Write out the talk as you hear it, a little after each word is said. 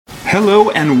Hello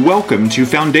and welcome to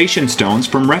Foundation Stones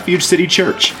from Refuge City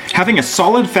Church. Having a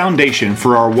solid foundation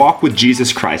for our walk with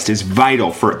Jesus Christ is vital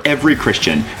for every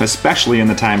Christian, especially in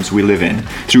the times we live in.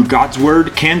 Through God's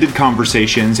Word, candid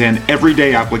conversations, and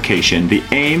everyday application, the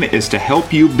aim is to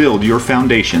help you build your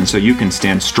foundation so you can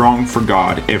stand strong for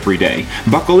God every day.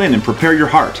 Buckle in and prepare your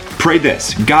heart. Pray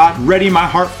this: God, ready my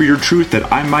heart for your truth that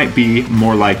I might be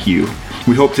more like you.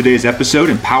 We hope today's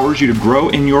episode empowers you to grow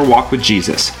in your walk with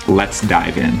Jesus. Let's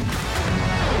dive in.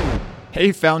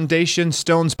 Hey, Foundation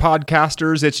Stones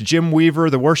podcasters, it's Jim Weaver,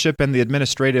 the worship and the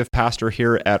administrative pastor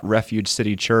here at Refuge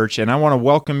City Church, and I want to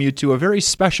welcome you to a very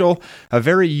special, a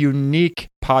very unique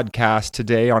podcast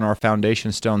today on our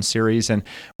Foundation Stone series, and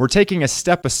we're taking a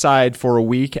step aside for a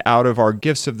week out of our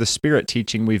Gifts of the Spirit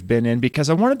teaching we've been in because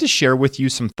I wanted to share with you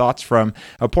some thoughts from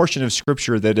a portion of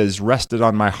Scripture that has rested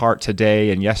on my heart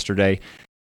today and yesterday.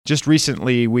 Just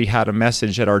recently, we had a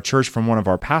message at our church from one of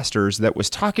our pastors that was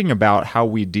talking about how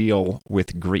we deal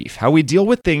with grief, how we deal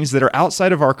with things that are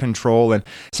outside of our control, and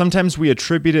sometimes we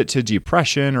attribute it to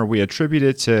depression or we attribute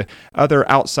it to other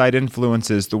outside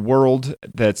influences, the world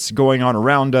that's going on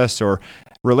around us, or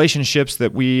relationships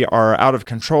that we are out of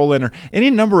control in, or any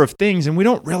number of things, and we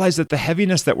don't realize that the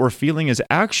heaviness that we're feeling is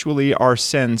actually our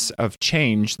sense of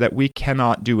change that we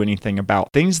cannot do anything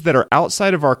about. Things that are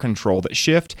outside of our control, that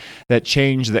shift, that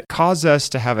change, that cause us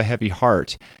to have a heavy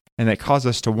heart, and that cause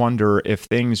us to wonder if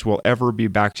things will ever be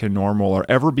back to normal or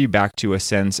ever be back to a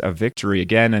sense of victory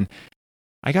again. And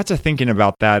I got to thinking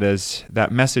about that as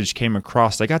that message came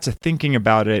across. I got to thinking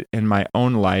about it in my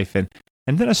own life, and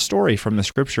then a story from the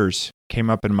Scriptures came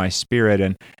up in my spirit,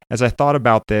 and as I thought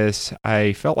about this,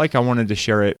 I felt like I wanted to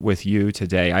share it with you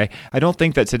today. I don't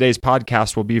think that today's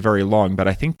podcast will be very long, but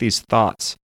I think these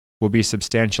thoughts will be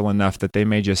substantial enough that they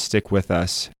may just stick with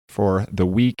us for the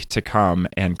week to come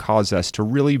and cause us to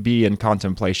really be in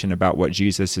contemplation about what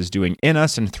Jesus is doing in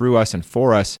us and through us and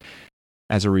for us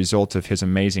as a result of his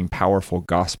amazing, powerful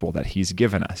gospel that he's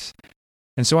given us.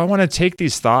 And so I want to take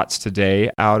these thoughts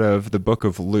today out of the book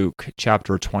of Luke,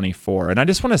 chapter 24. And I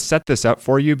just want to set this up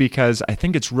for you because I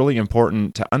think it's really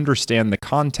important to understand the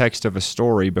context of a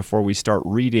story before we start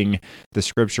reading the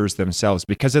scriptures themselves,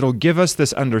 because it'll give us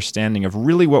this understanding of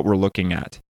really what we're looking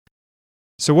at.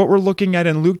 So what we're looking at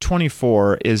in Luke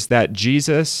 24 is that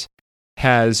Jesus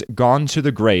has gone to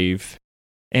the grave,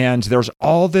 and there's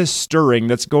all this stirring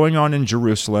that's going on in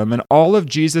Jerusalem, and all of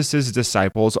Jesus'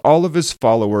 disciples, all of his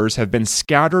followers have been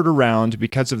scattered around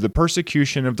because of the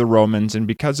persecution of the Romans and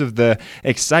because of the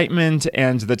excitement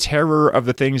and the terror of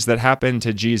the things that happened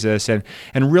to Jesus. And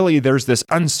really there's this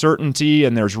uncertainty,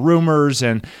 and there's rumors,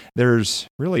 and there's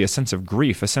really a sense of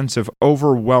grief, a sense of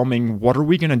overwhelming, what are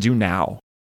we going to do now?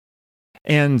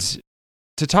 And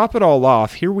to top it all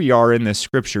off, here we are in this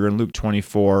scripture in Luke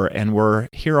 24, and we're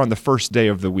here on the first day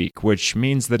of the week, which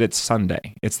means that it's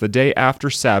Sunday. It's the day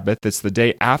after Sabbath. It's the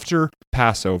day after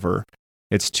Passover.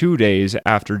 It's 2 days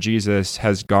after Jesus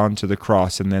has gone to the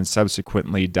cross and then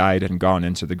subsequently died and gone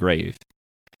into the grave.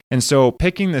 And so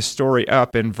picking this story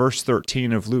up in verse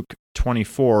 13 of Luke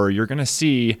 24, you're going to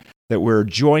see that we're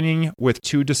joining with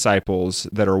two disciples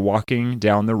that are walking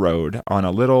down the road on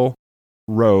a little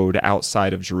road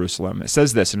outside of Jerusalem. It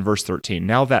says this in verse 13,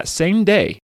 "Now that same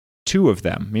day, two of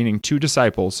them," meaning two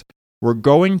disciples, "were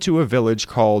going to a village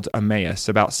called Emmaus,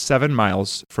 about 7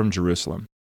 miles from Jerusalem.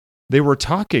 They were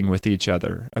talking with each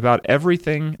other about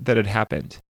everything that had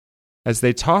happened. As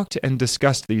they talked and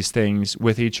discussed these things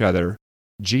with each other,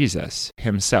 Jesus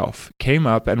himself came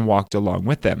up and walked along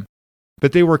with them,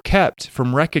 but they were kept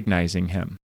from recognizing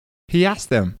him. He asked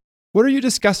them, 'What are you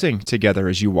discussing together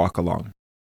as you walk along?'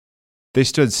 They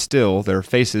stood still, their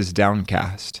faces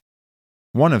downcast.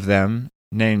 One of them,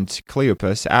 named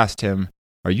Cleopas, asked him,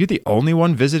 'Are you the only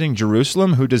one visiting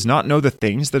Jerusalem who does not know the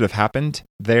things that have happened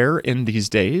there in these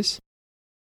days?'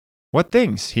 'What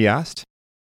things?' he asked.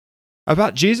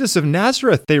 'About Jesus of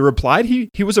Nazareth,' they replied.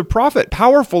 He was a prophet,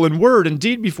 powerful in word and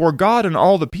deed before God and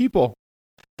all the people.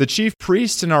 The chief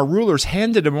priests and our rulers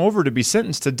handed him over to be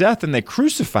sentenced to death, and they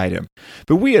crucified him.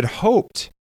 But we had hoped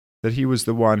that he was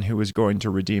the one who was going to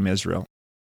redeem Israel.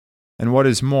 And what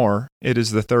is more, it is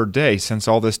the third day since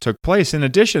all this took place. In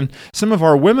addition, some of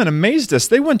our women amazed us.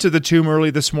 They went to the tomb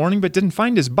early this morning but didn't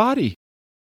find his body.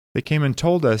 They came and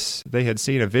told us they had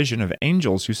seen a vision of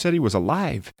angels who said he was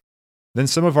alive. Then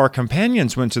some of our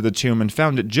companions went to the tomb and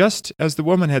found it just as the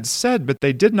woman had said, but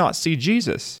they did not see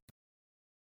Jesus."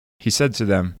 He said to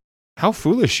them, "How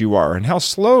foolish you are, and how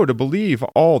slow to believe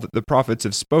all that the prophets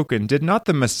have spoken. Did not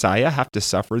the Messiah have to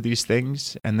suffer these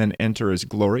things and then enter his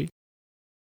glory?"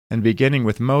 And beginning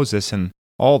with Moses and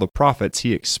all the prophets,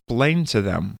 he explained to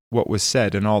them what was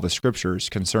said in all the scriptures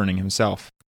concerning himself.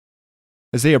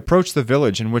 As they approached the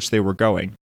village in which they were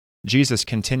going, Jesus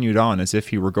continued on as if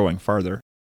he were going farther.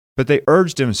 But they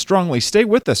urged him strongly, "Stay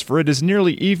with us, for it is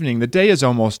nearly evening. The day is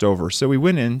almost over." So he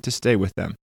went in to stay with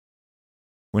them.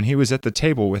 When he was at the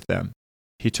table with them,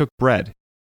 he took bread,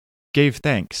 gave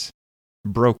thanks,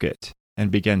 broke it,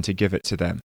 and began to give it to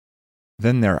them.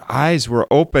 Then their eyes were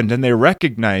opened, and they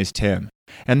recognized him,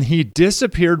 and he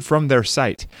disappeared from their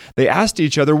sight. They asked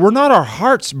each other, "Were not our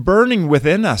hearts burning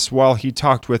within us while he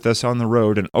talked with us on the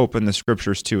road and opened the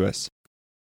Scriptures to us?"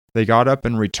 They got up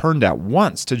and returned at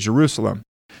once to Jerusalem.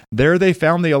 There they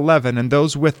found the 11 and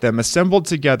those with them assembled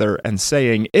together and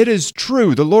saying, "It is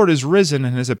true, the Lord is risen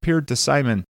and has appeared to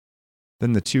Simon."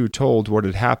 Then the two told what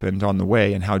had happened on the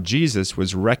way and how Jesus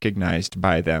was recognized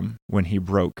by them when he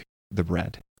broke the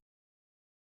bread.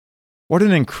 What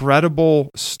an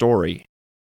incredible story.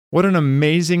 What an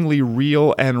amazingly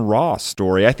real and raw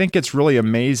story. I think it's really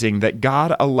amazing that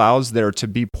God allows there to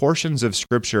be portions of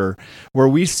Scripture where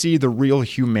we see the real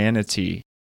humanity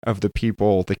of the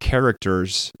people, the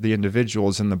characters, the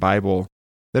individuals in the Bible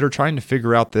that are trying to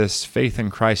figure out this faith in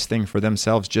Christ thing for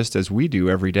themselves just as we do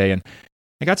every day. And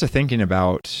I got to thinking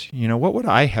about, what would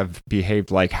I have behaved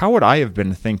like? How would I have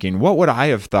been thinking? What would I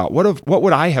have thought? What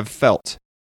would I have felt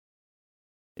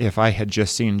if I had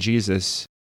just seen Jesus,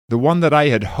 the one that I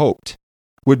had hoped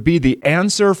would be the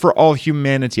answer for all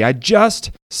humanity? I just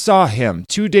saw him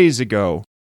 2 days ago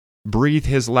breathe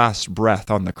his last breath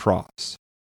on the cross.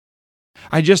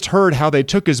 I just heard how they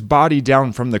took his body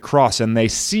down from the cross and they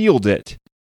sealed it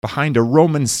behind a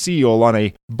Roman seal on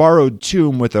a borrowed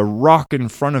tomb with a rock in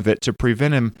front of it to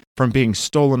prevent him from being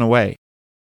stolen away.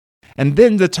 And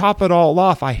then to top it all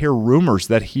off, I hear rumors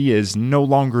that he is no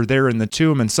longer there in the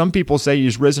tomb, and some people say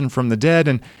he's risen from the dead,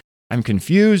 and I'm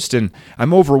confused, and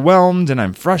I'm overwhelmed, and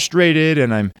I'm frustrated,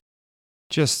 and I'm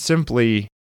just simply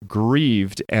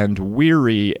grieved and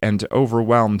weary and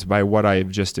overwhelmed by what I have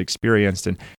just experienced.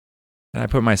 And I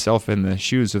put myself in the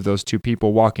shoes of those two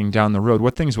people walking down the road.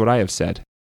 What things would I have said?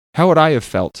 How would I have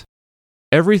felt?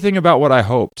 Everything about what I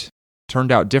hoped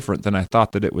turned out different than I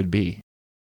thought that it would be.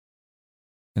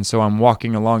 And so I'm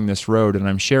walking along this road and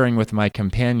I'm sharing with my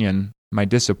companion my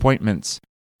disappointments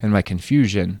and my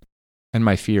confusion and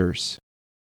my fears.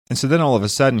 And so then all of a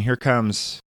sudden, here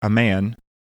comes a man.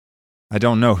 I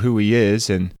don't know who he is,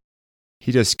 and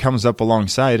he just comes up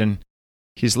alongside and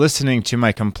he's listening to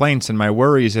my complaints and my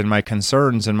worries and my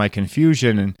concerns and my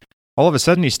confusion, and all of a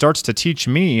sudden he starts to teach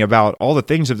me about all the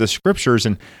things of the Scriptures,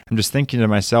 and I'm just thinking to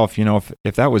myself,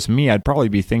 if that was me, I'd probably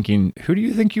be thinking, who do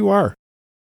you think you are?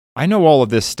 I know all of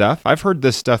this stuff. I've heard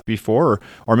this stuff before,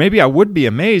 or maybe I would be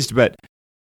amazed, but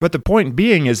the point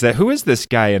being is that who is this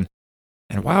guy?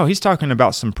 And wow, he's talking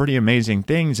about some pretty amazing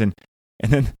things, and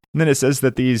then it says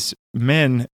that these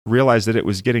men realized that it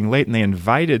was getting late, and they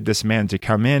invited this man to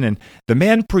come in, and the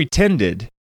man pretended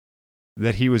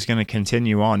that he was going to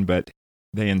continue on, but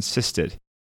they insisted.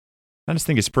 I just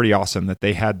think it's pretty awesome that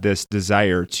they had this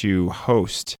desire to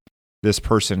host this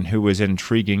person who was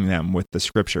intriguing them with the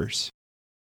Scriptures.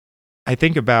 I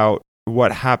think about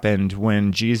what happened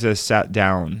when Jesus sat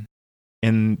down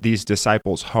in these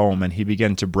disciples' home and he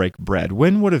began to break bread.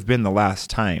 When would have been the last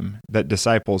time that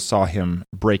disciples saw him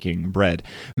breaking bread?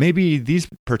 Maybe these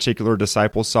particular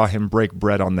disciples saw him break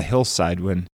bread on the hillside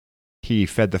when he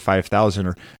fed the 5,000,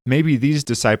 or maybe these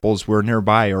disciples were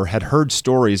nearby or had heard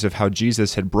stories of how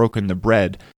Jesus had broken the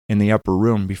bread in the upper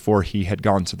room before he had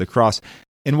gone to the cross.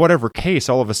 In whatever case,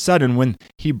 all of a sudden, when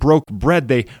he broke bread,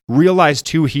 they realized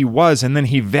who he was, and then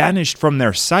he vanished from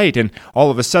their sight, and all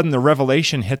of a sudden the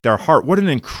revelation hit their heart. What an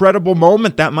incredible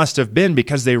moment that must have been,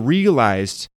 because they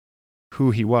realized who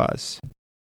he was.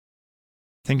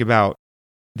 Think about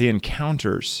the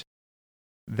encounters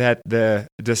that the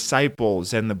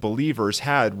disciples and the believers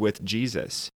had with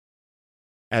Jesus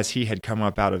as he had come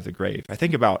up out of the grave. I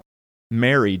think about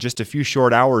Mary just a few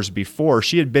short hours before.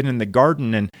 She had been in the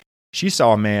garden and she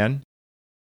saw a man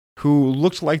who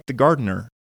looked like the gardener.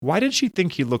 Why did she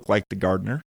think he looked like the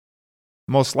gardener?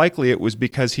 Most likely it was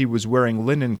because he was wearing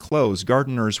linen clothes.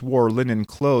 Gardeners wore linen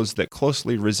clothes that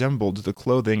closely resembled the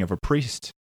clothing of a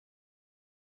priest.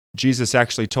 Jesus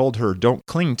actually told her, "Don't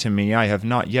cling to me, I have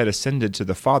not yet ascended to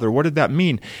the Father." What did that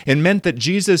mean? It meant that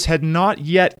Jesus had not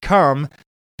yet come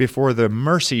before the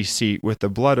mercy seat with the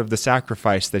blood of the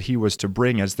sacrifice that he was to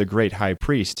bring as the great high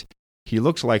priest. He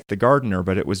looked like the gardener,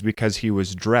 but it was because he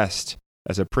was dressed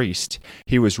as a priest.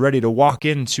 He was ready to walk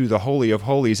into the Holy of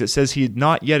Holies. It says he had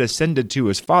not yet ascended to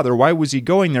his Father. Why was he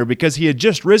going there? Because he had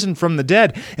just risen from the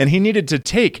dead, and he needed to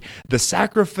take the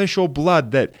sacrificial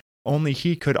blood that only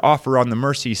he could offer on the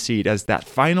mercy seat as that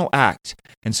final act.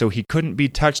 And so he couldn't be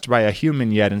touched by a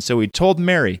human yet. And so he told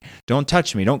Mary, don't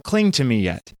touch me, don't cling to me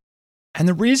yet. And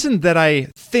the reason that I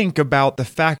think about the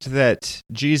fact that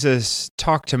Jesus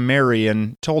talked to Mary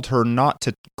and told her not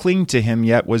to cling to him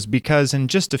yet was because in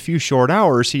just a few short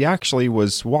hours, he actually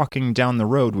was walking down the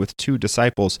road with two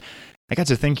disciples. I got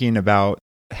to thinking about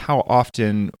how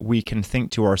often we can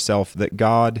think to ourselves that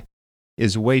God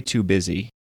is way too busy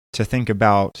to think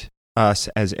about us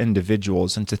as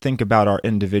individuals and to think about our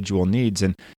individual needs.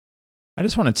 And I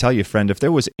just want to tell you, friend, if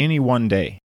there was any one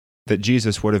day that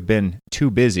Jesus would have been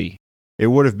too busy, it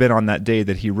would have been on that day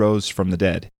that he rose from the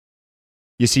dead.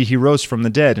 You see, he rose from the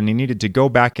dead and he needed to go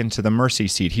back into the mercy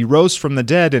seat. He rose from the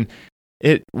dead, and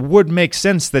it would make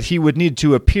sense that he would need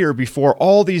to appear before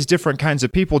all these different kinds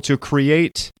of people to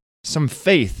create some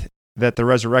faith that the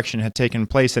resurrection had taken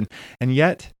place. And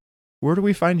yet, where do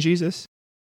we find Jesus?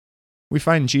 We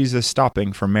find Jesus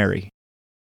stopping for Mary.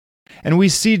 And we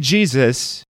see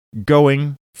Jesus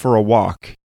going for a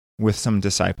walk with some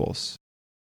disciples.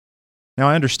 Now,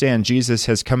 I understand Jesus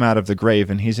has come out of the grave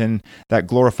and he's in that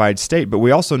glorified state, but we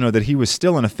also know that he was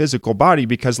still in a physical body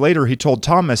because later he told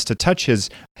Thomas to touch his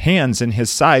hands and his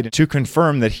side to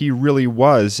confirm that he really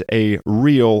was a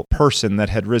real person that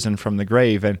had risen from the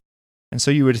grave. And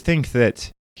so you would think that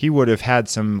he would have had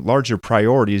some larger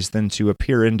priorities than to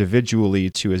appear individually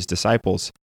to his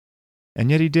disciples. And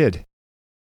yet he did.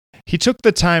 He took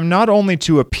the time not only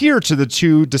to appear to the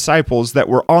two disciples that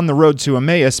were on the road to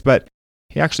Emmaus, but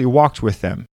he actually walked with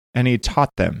them and he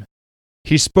taught them.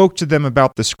 He spoke to them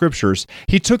about the scriptures.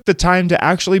 He took the time to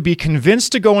actually be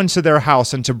convinced to go into their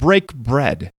house and to break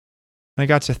bread. And I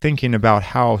got to thinking about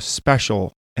how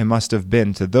special it must have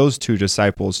been to those two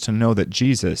disciples to know that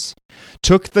Jesus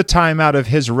took the time out of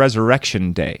his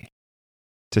resurrection day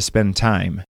to spend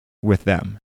time with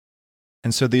them.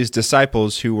 And so these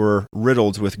disciples who were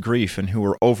riddled with grief and who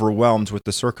were overwhelmed with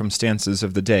the circumstances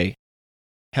of the day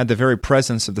had the very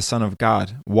presence of the Son of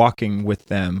God walking with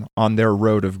them on their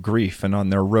road of grief and on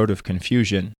their road of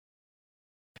confusion.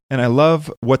 And I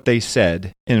love what they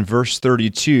said in verse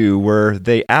 32, where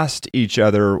they asked each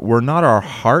other, were not our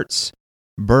hearts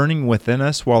burning within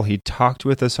us while he talked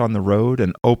with us on the road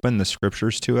and opened the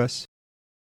scriptures to us?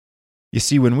 You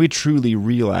see, when we truly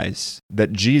realize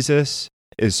that Jesus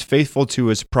is faithful to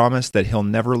his promise that he'll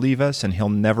never leave us and he'll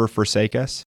never forsake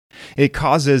us, it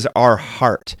causes our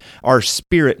heart, our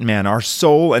spirit man, our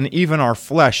soul, and even our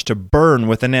flesh to burn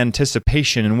with an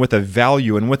anticipation and with a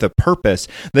value and with a purpose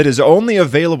that is only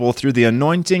available through the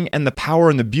anointing and the power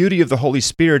and the beauty of the Holy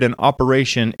Spirit in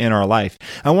operation in our life.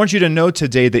 I want you to know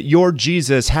today that your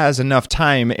Jesus has enough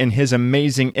time in his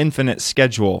amazing infinite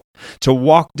schedule to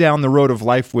walk down the road of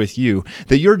life with you,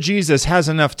 that your Jesus has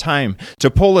enough time to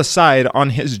pull aside on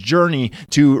his journey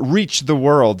to reach the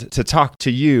world to talk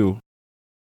to you,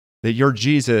 that your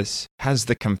Jesus has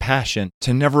the compassion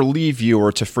to never leave you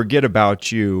or to forget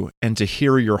about you and to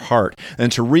hear your heart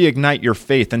and to reignite your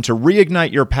faith and to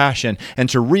reignite your passion and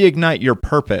to reignite your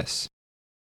purpose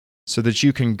so that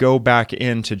you can go back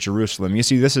into Jerusalem. You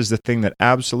see, this is the thing that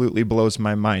absolutely blows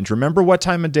my mind. Remember what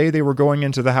time of day they were going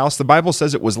into the house? The Bible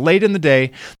says it was late in the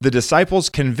day. The disciples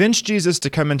convinced Jesus to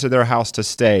come into their house to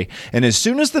stay. And as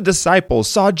soon as the disciples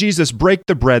saw Jesus break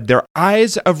the bread, their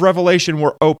eyes of revelation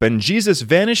were open. Jesus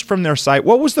vanished from their sight.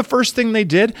 What was the first thing they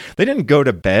did? They didn't go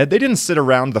to bed. They didn't sit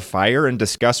around the fire and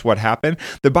discuss what happened.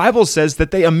 The Bible says that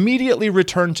they immediately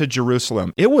returned to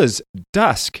Jerusalem. It was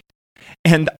dusk.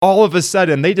 And all of a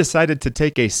sudden, they decided to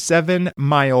take a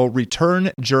 7-mile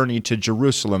return journey to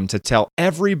Jerusalem to tell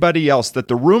everybody else that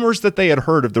the rumors that they had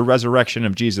heard of the resurrection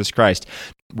of Jesus Christ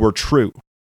were true.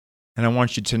 And I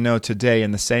want you to know today,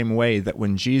 in the same way that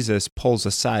when Jesus pulls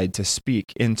aside to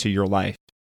speak into your life,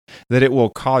 that it will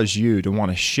cause you to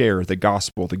want to share the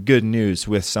gospel, the good news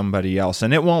with somebody else.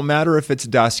 And it won't matter if it's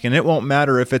dusk, and it won't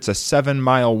matter if it's a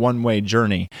 7-mile one-way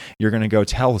journey. You're going to go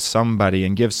tell somebody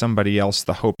and give somebody else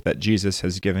the hope that Jesus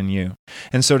has given you.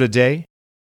 And so today,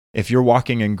 if you're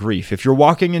walking in grief, if you're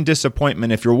walking in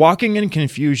disappointment, if you're walking in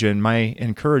confusion, my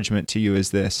encouragement to you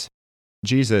is this: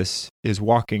 Jesus is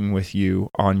walking with you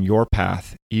on your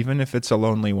path, even if it's a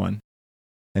lonely one.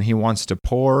 And he wants to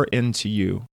pour into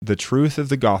you the truth of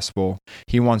the gospel.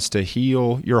 He wants to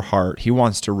heal your heart. He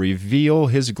wants to reveal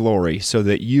his glory so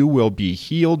that you will be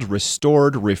healed,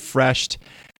 restored, refreshed,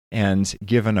 and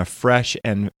given a fresh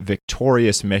and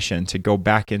victorious mission to go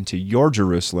back into your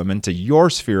Jerusalem, into your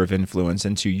sphere of influence,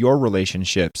 into your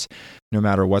relationships, no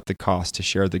matter what the cost, to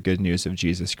share the good news of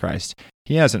Jesus Christ.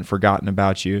 He hasn't forgotten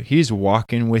about you. He's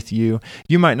walking with you.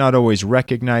 You might not always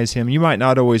recognize him. You might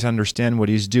not always understand what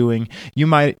he's doing. You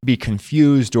might be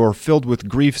confused or filled with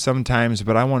grief sometimes,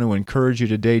 but I want to encourage you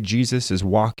today, Jesus is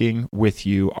walking with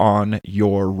you on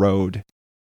your road.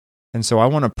 And so I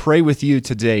want to pray with you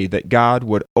today that God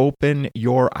would open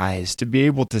your eyes to be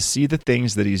able to see the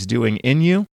things that he's doing in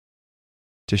you,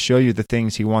 to show you the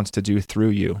things he wants to do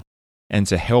through you, and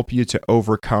to help you to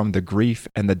overcome the grief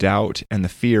and the doubt and the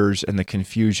fears and the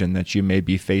confusion that you may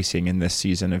be facing in this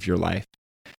season of your life.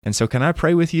 And so can I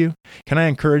pray with you? Can I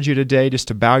encourage you today just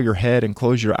to bow your head and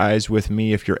close your eyes with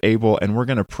me if you're able, and we're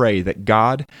going to pray that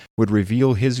God would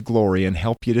reveal his glory and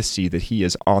help you to see that he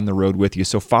is on the road with you.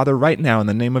 So Father, right now in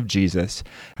the name of Jesus,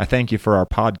 I thank you for our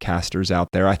podcasters out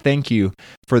there. I thank you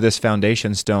for this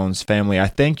Foundation Stones family. I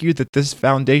thank you that this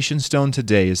foundation stone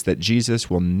today is that Jesus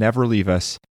will never leave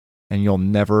us and you'll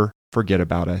never forget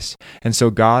about us. And so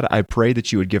God, I pray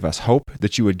that you would give us hope,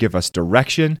 that you would give us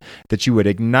direction, that you would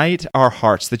ignite our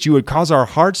hearts, that you would cause our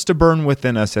hearts to burn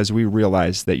within us as we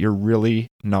realize that you're really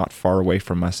not far away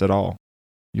from us at all.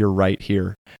 You're right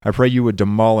here. I pray you would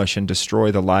demolish and destroy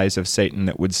the lies of Satan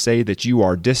that would say that you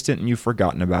are distant and you've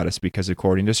forgotten about us, because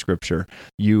according to Scripture,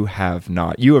 you have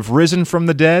not. You have risen from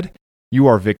the dead. You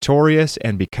are victorious,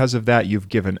 and because of that, you've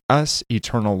given us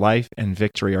eternal life and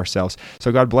victory ourselves.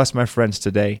 So God bless my friends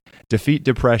today. Defeat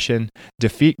depression,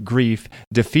 defeat grief,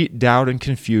 defeat doubt and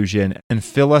confusion, and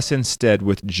fill us instead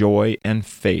with joy and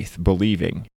faith,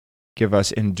 believing. Give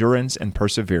us endurance and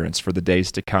perseverance for the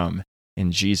days to come.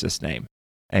 In Jesus' name,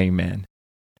 amen.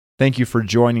 Thank you for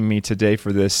joining me today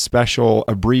for this special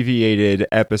abbreviated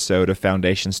episode of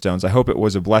Foundation Stones. I hope it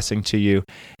was a blessing to you,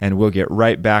 and we'll get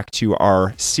right back to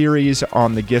our series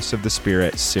on the gifts of the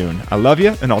Spirit soon. I love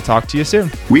you, and I'll talk to you soon.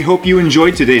 We hope you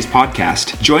enjoyed today's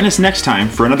podcast. Join us next time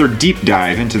for another deep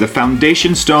dive into the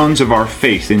foundation stones of our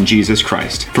faith in Jesus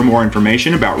Christ. For more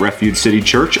information about Refuge City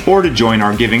Church, or to join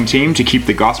our giving team to keep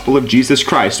the gospel of Jesus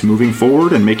Christ moving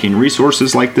forward and making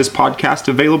resources like this podcast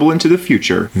available into the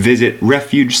future, visit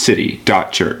refugecity.church.